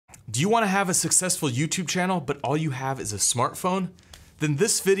Do you want to have a successful YouTube channel, but all you have is a smartphone? Then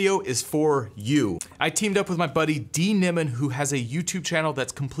this video is for you. I teamed up with my buddy Dee Nimmin, who has a YouTube channel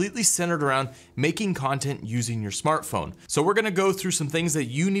that's completely centered around making content using your smartphone. So we're gonna go through some things that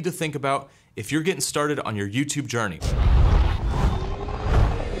you need to think about if you're getting started on your YouTube journey.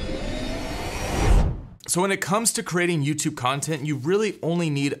 So when it comes to creating YouTube content, you really only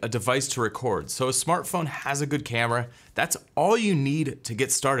need a device to record. So a smartphone has a good camera. That's all you need to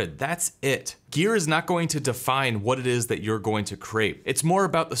get started. That's it. Gear is not going to define what it is that you're going to create. It's more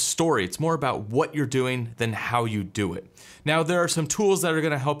about the story. It's more about what you're doing than how you do it. Now, there are some tools that are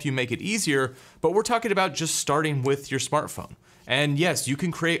gonna help you make it easier, but we're talking about just starting with your smartphone. And yes, you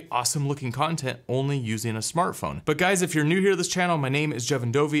can create awesome looking content only using a smartphone. But guys, if you're new here to this channel, my name is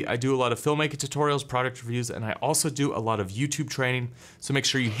Jevin Dovey. I do a lot of filmmaking tutorials, product reviews, and I also do a lot of YouTube training. So make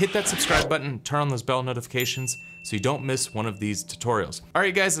sure you hit that subscribe button, turn on those bell notifications so you don't miss one of these tutorials. All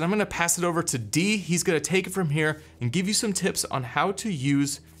right guys, and I'm gonna pass it over to Dee. He's gonna take it from here and give you some tips on how to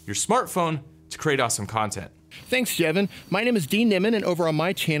use your smartphone to create awesome content. Thanks, Jevin. My name is Dee Nimmin, and over on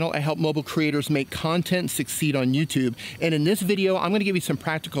my channel, I help mobile creators make content succeed on YouTube. And in this video, I'm gonna give you some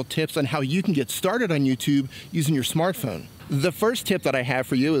practical tips on how you can get started on YouTube using your smartphone. The first tip that I have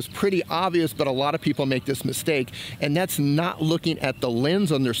for you is pretty obvious, but a lot of people make this mistake, and that's not looking at the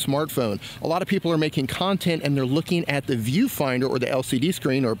lens on their smartphone. A lot of people are making content and they're looking at the viewfinder or the LCD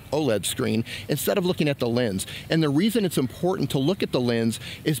screen or OLED screen instead of looking at the lens. And the reason it's important to look at the lens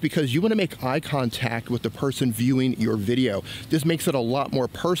is because you want to make eye contact with the person viewing your video. This makes it a lot more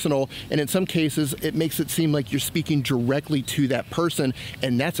personal, and in some cases, it makes it seem like you're speaking directly to that person,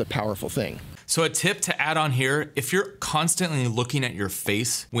 and that's a powerful thing. So a tip to add on here, if you're constantly looking at your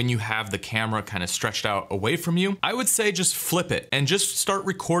face when you have the camera kind of stretched out away from you, I would say just flip it and just start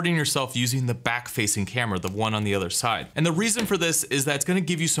recording yourself using the back-facing camera, the one on the other side. And the reason for this is that it's gonna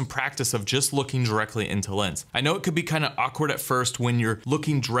give you some practice of just looking directly into lens. I know it could be kind of awkward at first when you're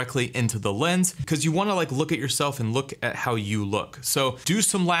looking directly into the lens because you wanna like look at yourself and look at how you look. So do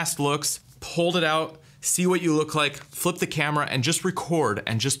some last looks, hold it out, see what you look like, flip the camera and just record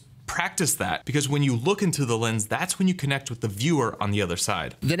and just practice that, because when you look into the lens, that's when you connect with the viewer on the other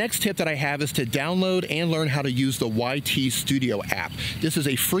side. The next tip that I have is to download and learn how to use the YT Studio app. This is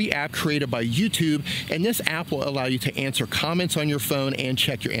a free app created by YouTube, and this app will allow you to answer comments on your phone and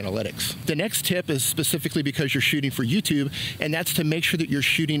check your analytics. The next tip is specifically because you're shooting for YouTube, and that's to make sure that you're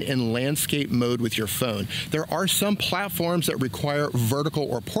shooting in landscape mode with your phone. There are some platforms that require vertical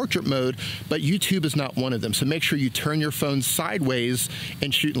or portrait mode, but YouTube is not one of them. So make sure you turn your phone sideways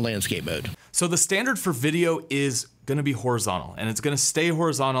and shoot in landscape mode. So the standard for video is gonna be horizontal, and it's gonna stay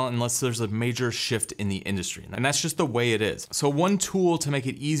horizontal unless there's a major shift in the industry. And that's just the way it is. So one tool to make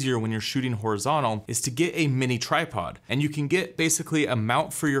it easier when you're shooting horizontal is to get a mini tripod. And you can get basically a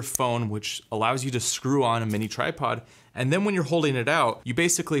mount for your phone, which allows you to screw on a mini tripod. And then when you're holding it out, you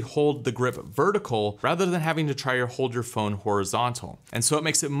basically hold the grip vertical rather than having to try to hold your phone horizontal. And so it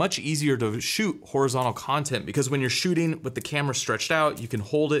makes it much easier to shoot horizontal content, because when you're shooting with the camera stretched out, you can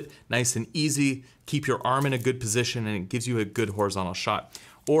hold it nice and easy, keep your arm in a good position, and it gives you a good horizontal shot.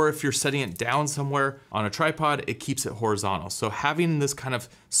 Or if you're setting it down somewhere on a tripod, it keeps it horizontal. So having this kind of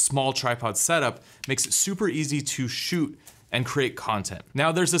small tripod setup makes it super easy to shoot and create content.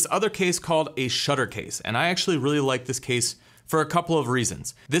 Now there's this other case called a shutter case, and I actually really like this case for a couple of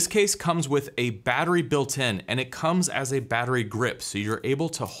reasons. This case comes with a battery built in, and it comes as a battery grip, so you're able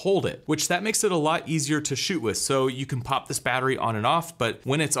to hold it, which that makes it a lot easier to shoot with. So you can pop this battery on and off, but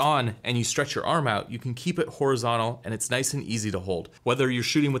when it's on and you stretch your arm out, you can keep it horizontal and it's nice and easy to hold. Whether you're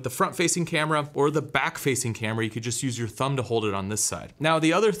shooting with the front-facing camera or the back-facing camera, you could just use your thumb to hold it on this side. Now,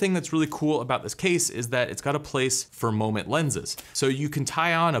 the other thing that's really cool about this case is that it's got a place for moment lenses. So you can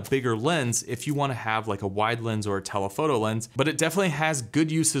tie on a bigger lens if you wanna have like a wide lens or a telephoto lens, but it definitely has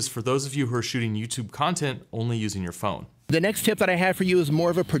good uses for those of you who are shooting YouTube content only using your phone. The next tip that I have for you is more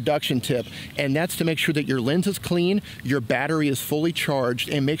of a production tip, and that's to make sure that your lens is clean, your battery is fully charged,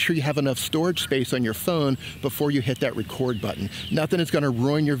 and make sure you have enough storage space on your phone before you hit that record button. Nothing is going to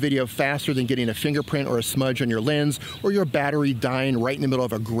ruin your video faster than getting a fingerprint or a smudge on your lens, or your battery dying right in the middle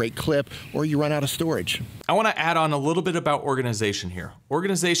of a great clip, or you run out of storage. I want to add on a little bit about organization here.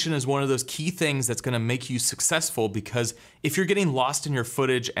 Organization is one of those key things that's going to make you successful, because if you're getting lost in your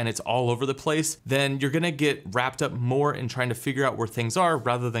footage and it's all over the place, then you're going to get wrapped up more in trying to figure out where things are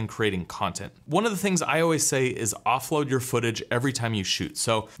rather than creating content. One of the things I always say is offload your footage every time you shoot.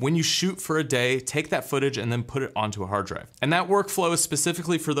 So when you shoot for a day, take that footage and then put it onto a hard drive. And that workflow is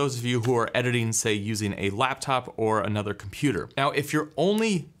specifically for those of you who are editing, say, using a laptop or another computer. Now, if you're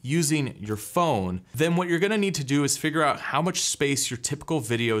only using your phone, then what you're gonna need to do is figure out how much space your typical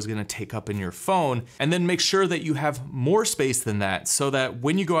video is gonna take up in your phone, and then make sure that you have more space than that so that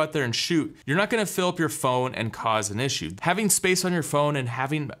when you go out there and shoot, you're not gonna fill up your phone and cause an issue. Having space on your phone and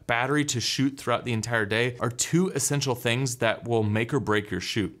having battery to shoot throughout the entire day are two essential things that will make or break your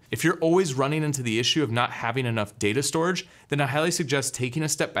shoot. If you're always running into the issue of not having enough data storage, then I highly suggest taking a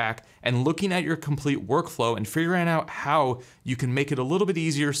step back and looking at your complete workflow and figuring out how you can make it a little bit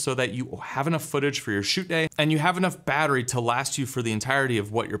easier so that you have enough footage for your shoot day and you have enough battery to last you for the entirety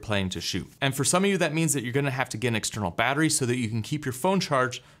of what you're planning to shoot. And for some of you, that means that you're gonna have to get an external battery so that you can keep your phone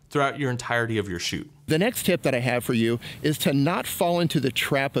charged throughout your entirety of your shoot. The next tip that I have for you is to not fall into the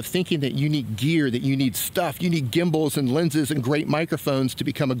trap of thinking that you need gear, that you need stuff, you need gimbals and lenses and great microphones to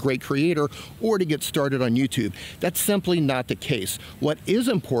become a great creator or to get started on YouTube. That's simply not the case. What is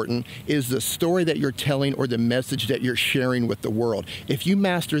important is the story that you're telling or the message that you're sharing with the world. If you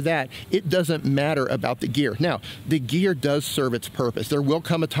master that, it doesn't matter about the gear. Now, the gear does serve its purpose. There will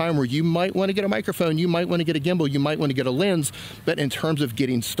come a time where you might want to get a microphone, you might want to get a gimbal, you might want to get a lens, but in terms of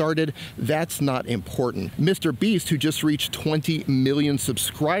getting started, that's not important. Mr. Beast, who just reached 20 million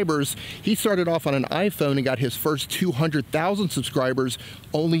subscribers, he started off on an iPhone and got his first 200,000 subscribers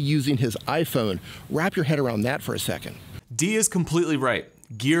only using his iPhone. Wrap your head around that for a second. Dee is completely right.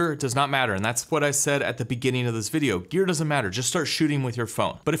 Gear does not matter, and that's what I said at the beginning of this video. Gear doesn't matter, just start shooting with your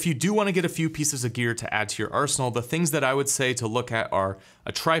phone. But if you do want to get a few pieces of gear to add to your arsenal, the things that I would say to look at are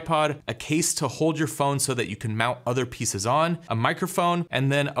a tripod, a case to hold your phone so that you can mount other pieces on, a microphone,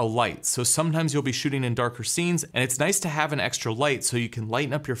 and then a light. So sometimes you'll be shooting in darker scenes, and it's nice to have an extra light so you can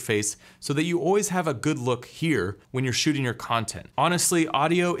lighten up your face so that you always have a good look here when you're shooting your content. Honestly,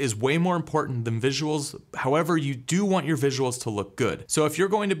 audio is way more important than visuals. However, you do want your visuals to look good. So if you're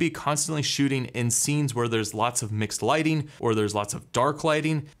going to be constantly shooting in scenes where there's lots of mixed lighting or there's lots of dark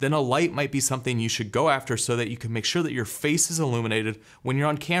lighting, then a light might be something you should go after so that you can make sure that your face is illuminated when you're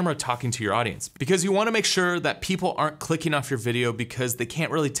on camera talking to your audience. Because you want to make sure that people aren't clicking off your video because they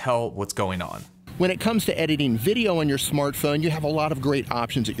can't really tell what's going on. When it comes to editing video on your smartphone, you have a lot of great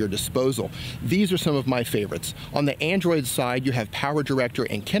options at your disposal. These are some of my favorites. On the Android side, you have PowerDirector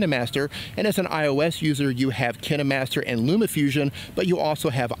and KineMaster, and as an iOS user, you have KineMaster and LumaFusion, but you also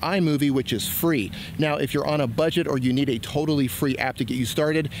have iMovie, which is free. Now, if you're on a budget or you need a totally free app to get you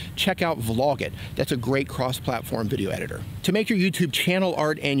started, check out Vlogit. That's a great cross-platform video editor. To make your YouTube channel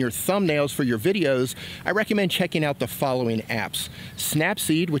art and your thumbnails for your videos, I recommend checking out the following apps.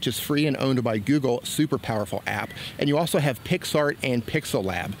 Snapseed, which is free and owned by Google, super powerful app, and you also have PicsArt and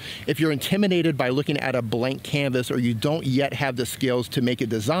Pixellab. If you're intimidated by looking at a blank canvas or you don't yet have the skills to make a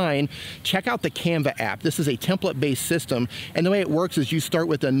design, check out the Canva app. This is a template-based system, and the way it works is you start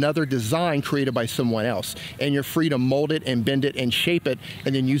with another design created by someone else, and you're free to mold it and bend it and shape it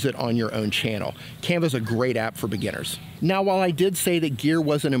and then use it on your own channel. Canva's a great app for beginners. Now, while I did say that gear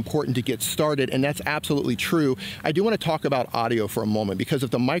wasn't important to get started, and that's absolutely true, I do want to talk about audio for a moment, because if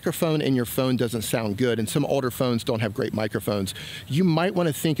the microphone in your phone doesn't sound good, and some older phones don't have great microphones, you might want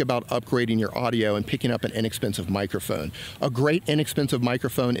to think about upgrading your audio and picking up an inexpensive microphone. A great inexpensive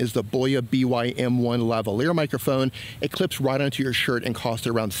microphone is the Boya BY-M1 lavalier microphone. It clips right onto your shirt and costs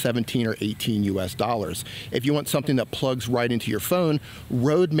around 17 or 18 US. If you want something that plugs right into your phone,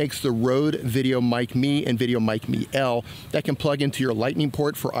 Rode makes the Rode Video Mic Me and Video Mic Me L that can plug into your Lightning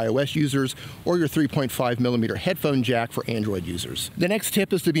port for iOS users or your 3.5mm headphone jack for Android users. The next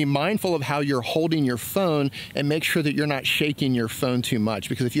tip is to be mindful of how you're holding your phone and make sure that you're not shaking your phone too much,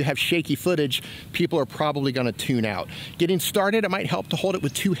 because if you have shaky footage, people are probably going to tune out. Getting started, it might help to hold it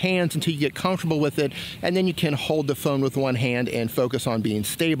with two hands until you get comfortable with it, and then you can hold the phone with one hand and focus on being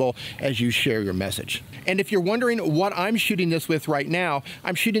stable as you share your message. And if you're wondering what I'm shooting this with right now,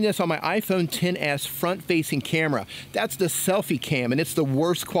 I'm shooting this on my iPhone XS front-facing camera. That's the selfie cam, and it's the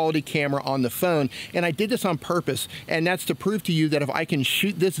worst quality camera on the phone, and I did this on purpose, and that's to prove to you that if I can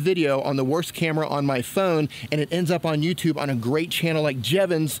shoot this video on the worst camera on my phone and it ends up on YouTube on a great channel like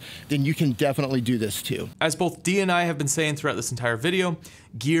Jevons, then you can definitely do this too. As both Dee and I have been saying throughout this entire video,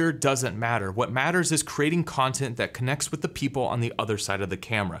 gear doesn't matter. What matters is creating content that connects with the people on the other side of the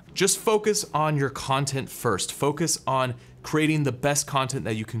camera. Just focus on your content first. Focus on creating the best content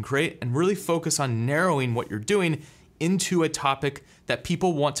that you can create and really focus on narrowing what you're doing into a topic that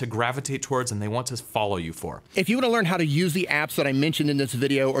people want to gravitate towards and they want to follow you for. If you want to learn how to use the apps that I mentioned in this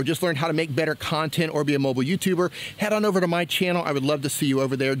video, or just learn how to make better content or be a mobile YouTuber, head on over to my channel. I would love to see you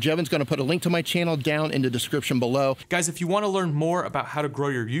over there. Jevin's going to put a link to my channel down in the description below. Guys, if you want to learn more about how to grow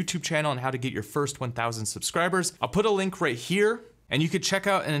your YouTube channel and how to get your first 1,000 subscribers, I'll put a link right here, and you could check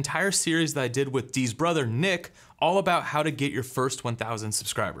out an entire series that I did with Dee's brother, Nick, all about how to get your first 1,000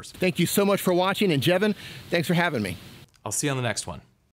 subscribers. Thank you so much for watching, and Jevin, thanks for having me. I'll see you on the next one.